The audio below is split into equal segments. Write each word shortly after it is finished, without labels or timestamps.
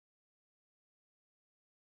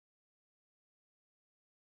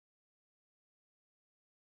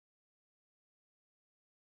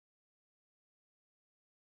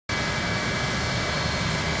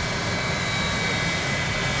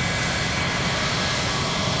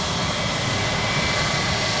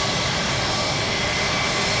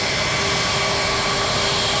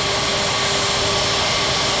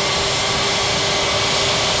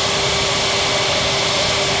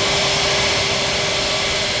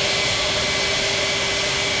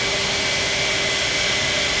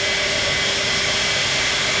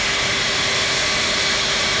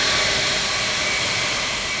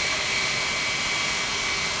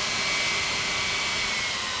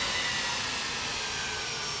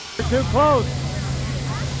You're too close.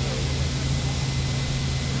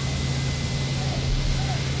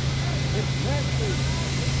 It's nasty.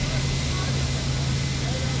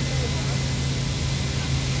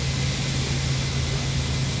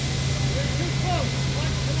 You're too close.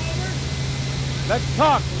 Want to come over? Let's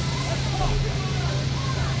talk.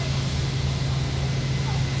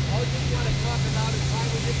 All you want to talk about is why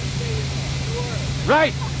we didn't stay in the war.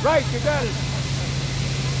 Right, right, you got it.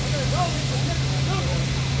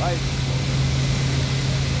 Right.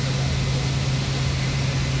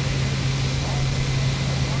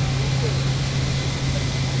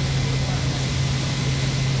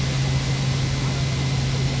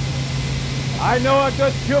 I know a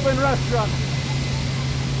good Cuban restaurant.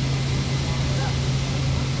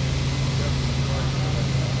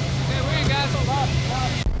 Okay, where you guys?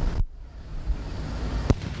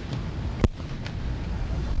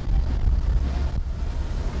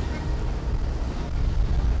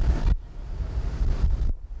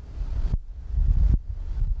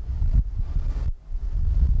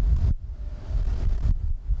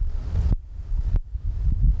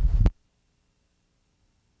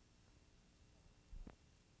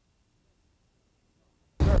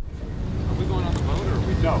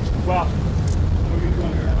 No. Well, what are you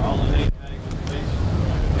doing here? All in eight.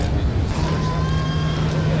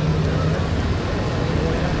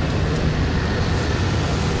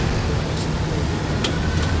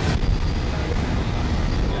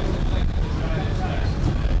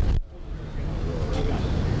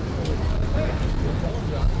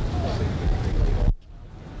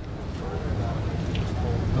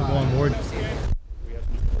 On board.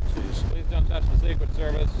 Please don't touch the Secret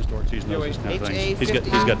Service. Mr. Ortiz knows this kind of thing. He's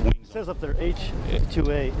HA50. got wings. It says up there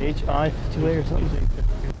H2A, HI2A or something.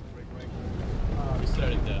 We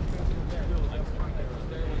started that.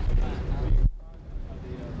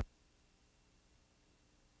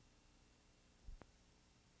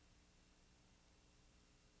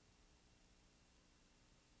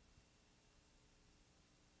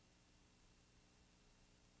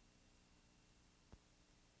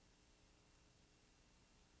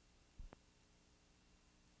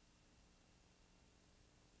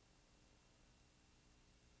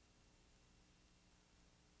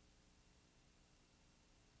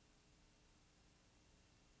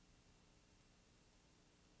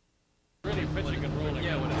 Really pitching and rolling.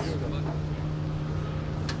 Yeah, when it's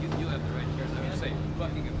you have the right chair. I mean, say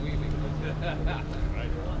bucking and weaving.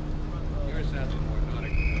 Yours sounds more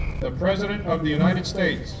nautical. The President of the United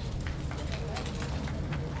States.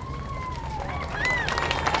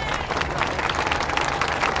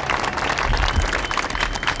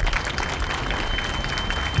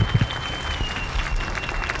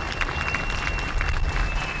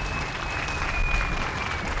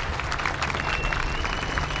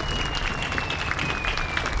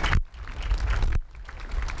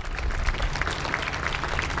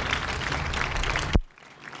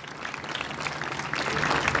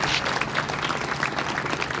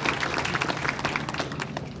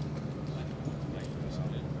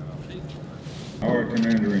 Our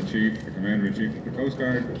Commander-in-Chief, the Commander-in-Chief of the Coast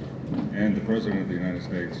Guard, and the President of the United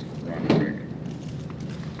States, Ronald Reagan.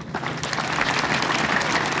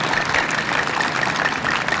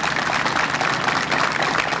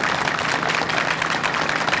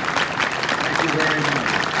 Thank you very much.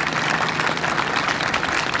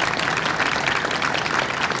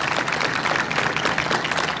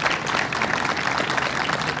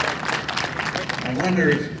 I wonder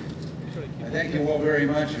if thank you all very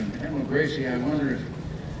much, and Admiral Gracie, I wonder if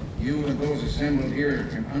you and those assembled here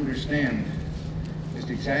can understand just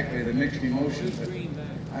exactly the mixed emotions that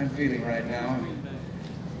I'm feeling right now,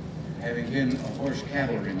 having been a horse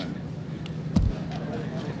cavalryman.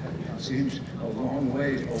 It seems a long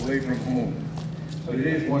way away from home, but it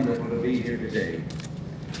is wonderful to be here today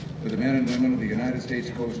with the men and women of the United States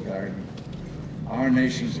Coast Guard, our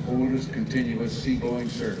nation's oldest continuous seagoing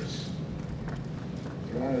service.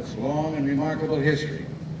 Throughout its long and remarkable history,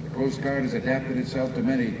 the Coast Guard has adapted itself to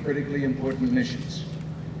many critically important missions.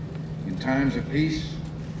 In times of peace,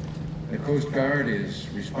 the Coast Guard is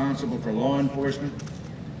responsible for law enforcement,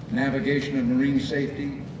 navigation and marine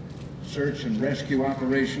safety, search and rescue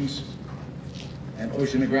operations, and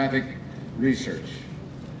oceanographic research.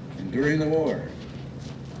 And during the war,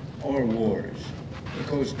 or wars, the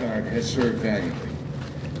Coast Guard has served valiantly.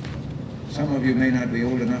 Some of you may not be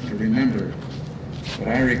old enough to remember, but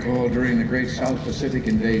I recall during the great South Pacific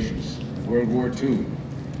invasions of World War II,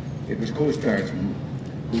 it was Coast Guardsmen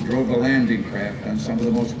who drove the landing craft on some of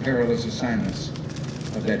the most perilous assignments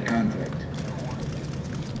of that conflict.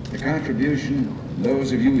 The contribution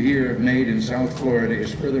those of you here have made in South Florida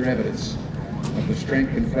is further evidence of the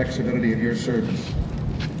strength and flexibility of your service.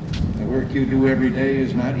 The work you do every day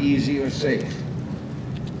is not easy or safe.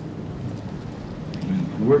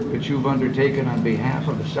 The work that you've undertaken on behalf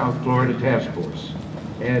of the South Florida Task Force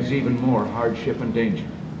adds even more hardship and danger.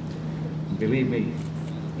 And believe me,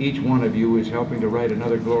 each one of you is helping to write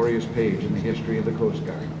another glorious page in the history of the Coast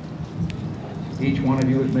Guard. Each one of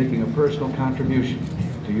you is making a personal contribution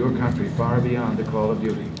to your country far beyond the call of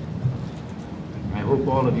duty. I hope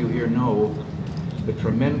all of you here know the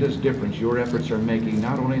tremendous difference your efforts are making,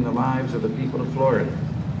 not only in the lives of the people of Florida,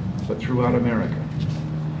 but throughout America.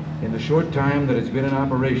 In the short time that it's been in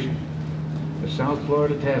operation, the South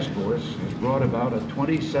Florida Task Force has brought about a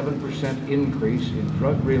 27% increase in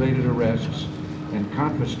drug-related arrests and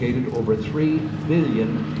confiscated over $3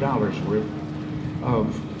 billion worth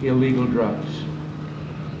of illegal drugs.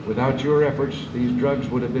 Without your efforts, these drugs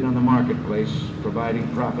would have been on the marketplace, providing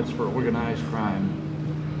profits for organized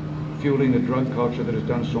crime, fueling the drug culture that has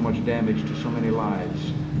done so much damage to so many lives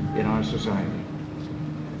in our society.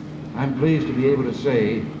 I'm pleased to be able to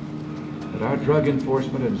say that our drug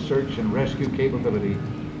enforcement and search and rescue capability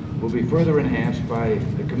will be further enhanced by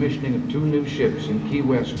the commissioning of 2 new ships in Key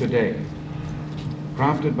West today.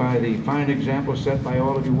 Prompted by the fine example set by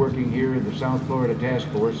all of you working here in the South Florida Task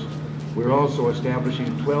Force, we're also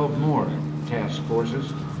establishing 12 more task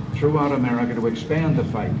forces throughout America to expand the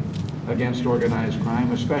fight against organized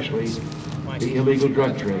crime, especially the illegal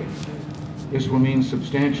drug trade. This will mean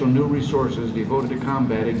substantial new resources devoted to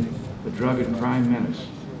combating the drug and crime menace.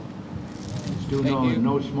 It's due in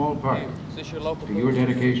no small part to your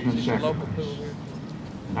dedication and sacrifice.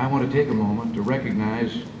 And I want to take a moment to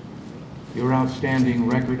recognize your outstanding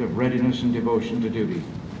record of readiness and devotion to duty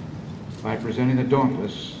by presenting the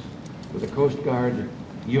Dauntless with a Coast Guard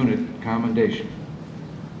unit commendation.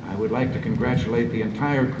 I would like to congratulate the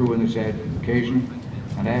entire crew in this occasion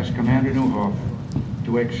and ask Commander Newhoff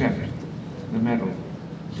to accept the medal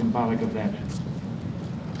symbolic of that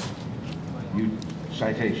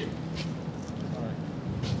citation.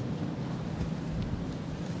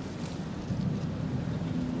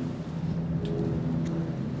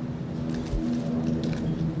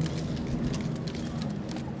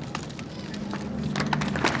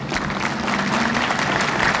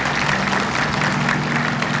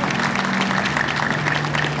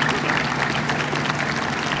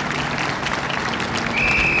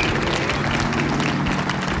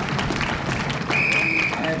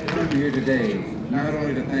 Here today, not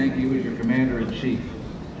only to thank you as your Commander-in-Chief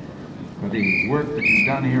for the work that you've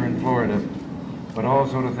done here in Florida, but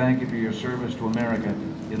also to thank you for your service to America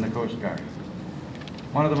in the Coast Guard.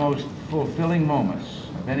 One of the most fulfilling moments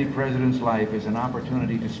of any president's life is an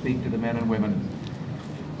opportunity to speak to the men and women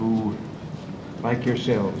who, like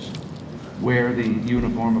yourselves, wear the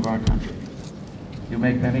uniform of our country. You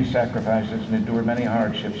make many sacrifices and endure many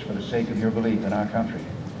hardships for the sake of your belief in our country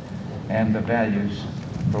and the values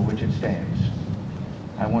for which it stands.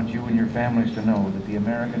 I want you and your families to know that the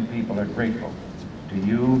American people are grateful to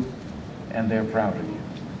you and they're proud of you.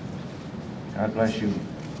 God bless you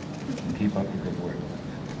and keep up the good work.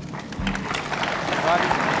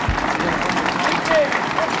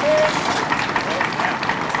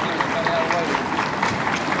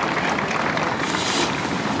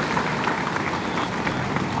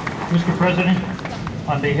 Mr. President,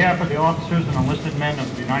 on behalf of the officers and enlisted men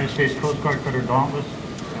of the United States Coast Guard Cutter Dauntless,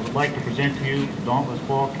 I would like to present to you the Dauntless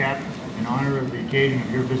ball cap in honor of the occasion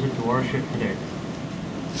of your visit to our ship today.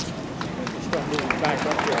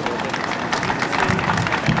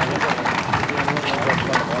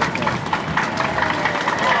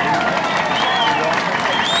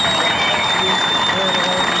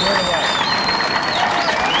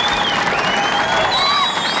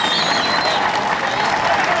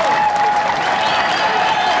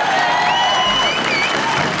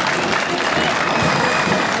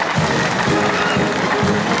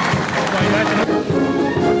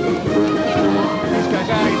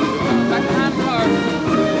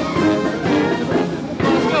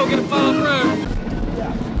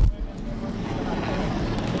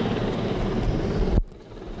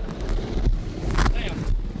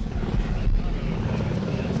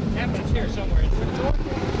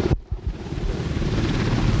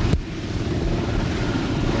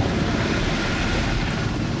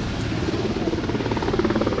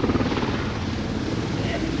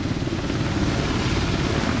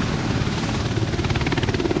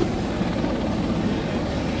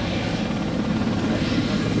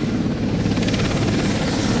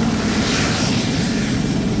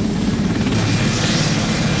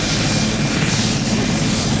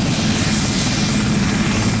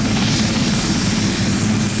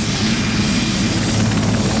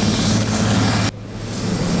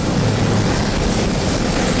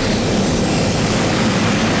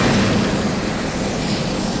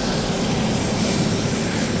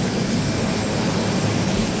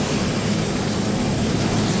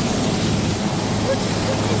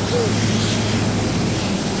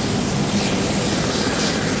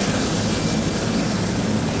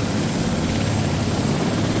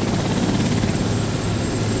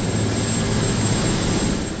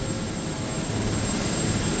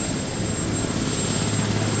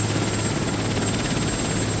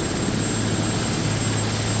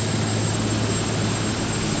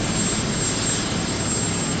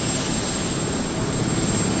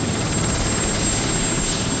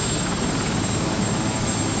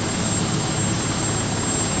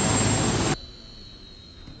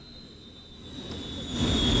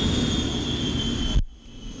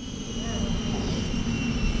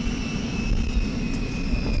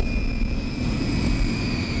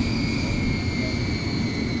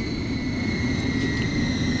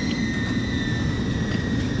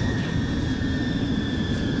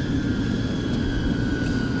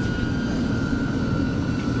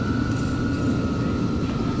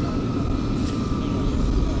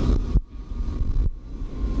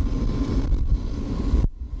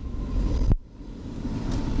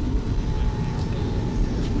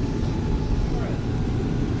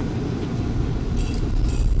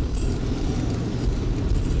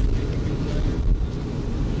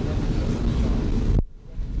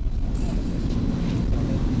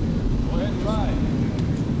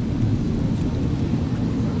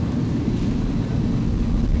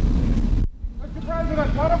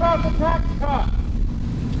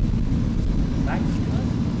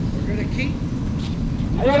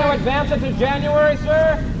 advance it to January,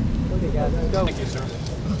 sir? Thank you, sir.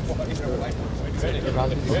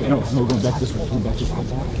 No, going back this way. Going back this way.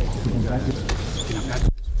 Going back this way.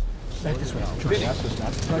 Back this way. Greg.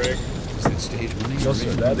 Is that stage money? No,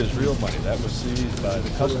 sir, that is real money. That was seized by the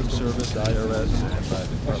Customs Service, IRS, and by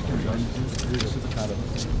the Department of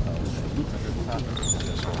Justice.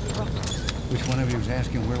 Which one of you is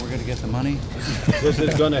asking where we're going to get the money? This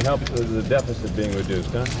is going to help the deficit being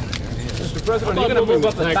reduced, huh? Mr. President, are you going to move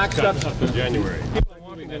up the tax cuts to January.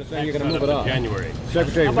 saying you're going to move it up? January.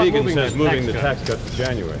 Secretary Reagan says moving the tax cut to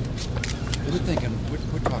January. We're thinking,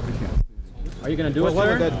 we're talking here. Are you going to do it, What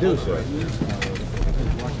sir? would that do, sir?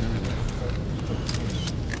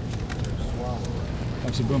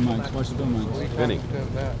 Watch the boom mines. Watch the boom mines. Vinny.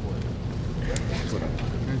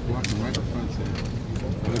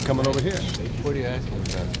 Is it coming over here? What are you asking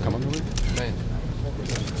about? Coming over here? Man.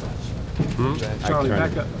 Charlie,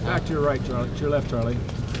 back to your right, Charlie. To your left, Charlie.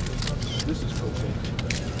 This is cocaine.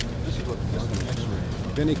 This is what this is an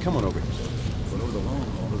X-ray. Vinny, come on over here. But over the long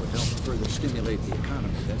haul, it would help further stimulate the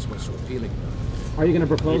economy. That's what's so appealing. Are you going to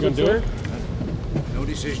propose it, sir? No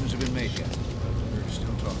decisions have been made yet. We're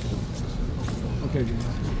still talking. Okay.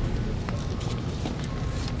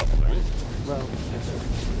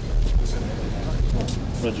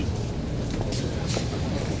 Reggie.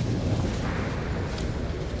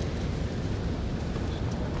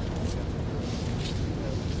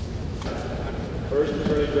 First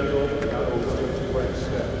Attorney General, William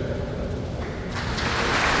Smith.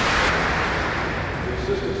 The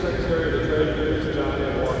Assistant Secretary of the Treasury, John M.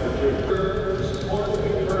 Walker Jr. Support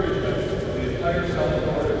and encouragement of the entire South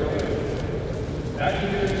Florida community. That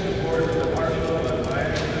community supports the martial and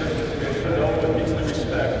Atlantic citizens and develop and deeply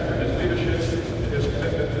respect for his leadership and his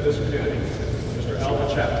commitment to this community. Mr. Alvin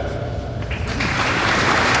Chapman.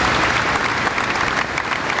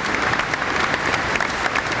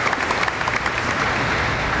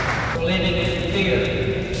 Living in fear.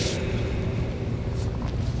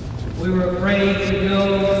 We were afraid to go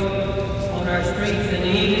on our streets in the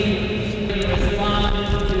evening. We responded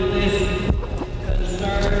to this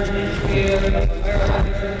concern and fear of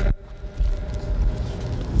America.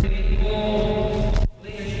 The full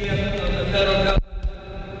leadership of the federal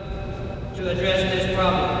government to address this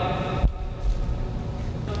problem.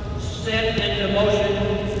 Set into motion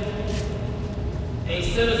a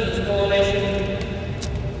citizens coalition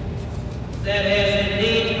that has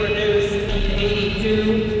indeed produced in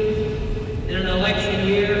 82 in an election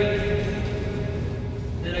year,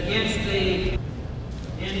 that against in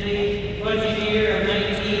the budget year of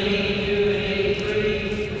 1982 and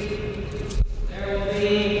 83, there will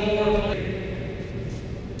be more.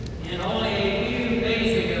 And only a few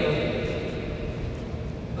days ago,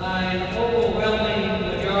 by an overwhelming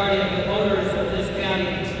majority of the voters of this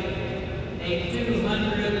county, a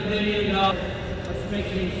 $200 million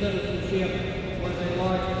strengthening citizenship was a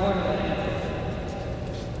large part of that.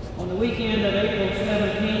 On the weekend of April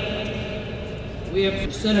 17th, we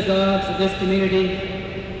have synagogues of this community,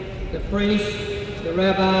 the priests, the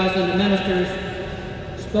rabbis, and the ministers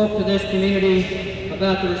spoke to this community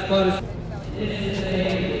about the response. This is a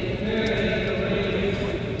very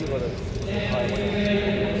courageous step we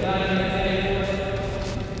made by the United States.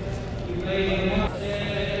 You made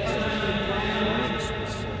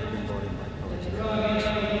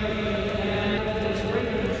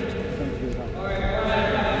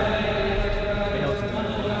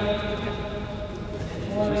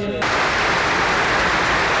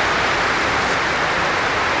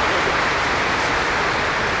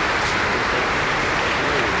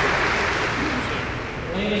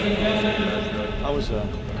I was a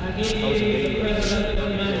baby. President of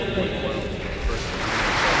the United States.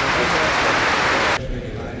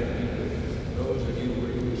 Those of you who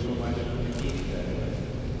are doing so much to keep that.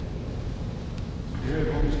 Here at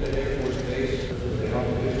Homestead Air Force Base, the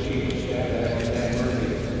Office of Chief of Staff, Admiral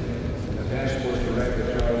Murphy, and the Task Force Director,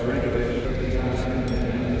 Charles Reagan,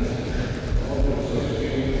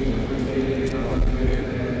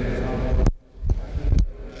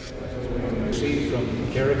 received from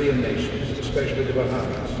Caribbean nations, especially the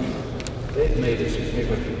Bahamas. They've made it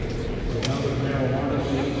significant. The amount of marijuana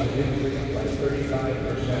seized has increased by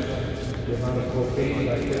 35%, the amount of cocaine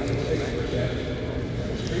by 56%, and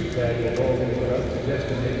the street value of all these drugs is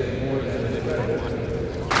estimated more than an incredible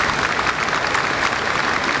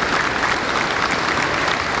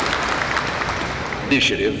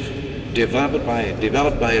initiative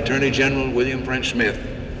developed by Attorney General William French Smith,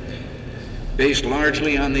 based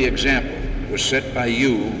largely on the example was set by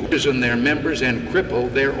you and their members and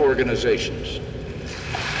cripple their organizations.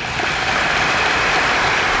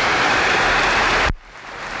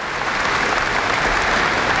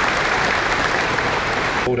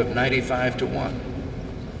 vote of 95 to 1,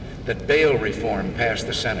 that bail reform passed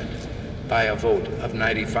the Senate by a vote of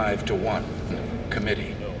 95 to 1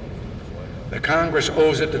 committee. The Congress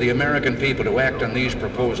owes it to the American people to act on these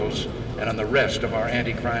proposals and on the rest of our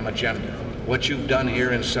anti-crime agenda. What you've done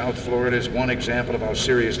here in South Florida is one example of how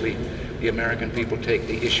seriously the American people take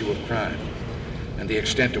the issue of crime and the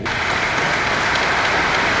extent to which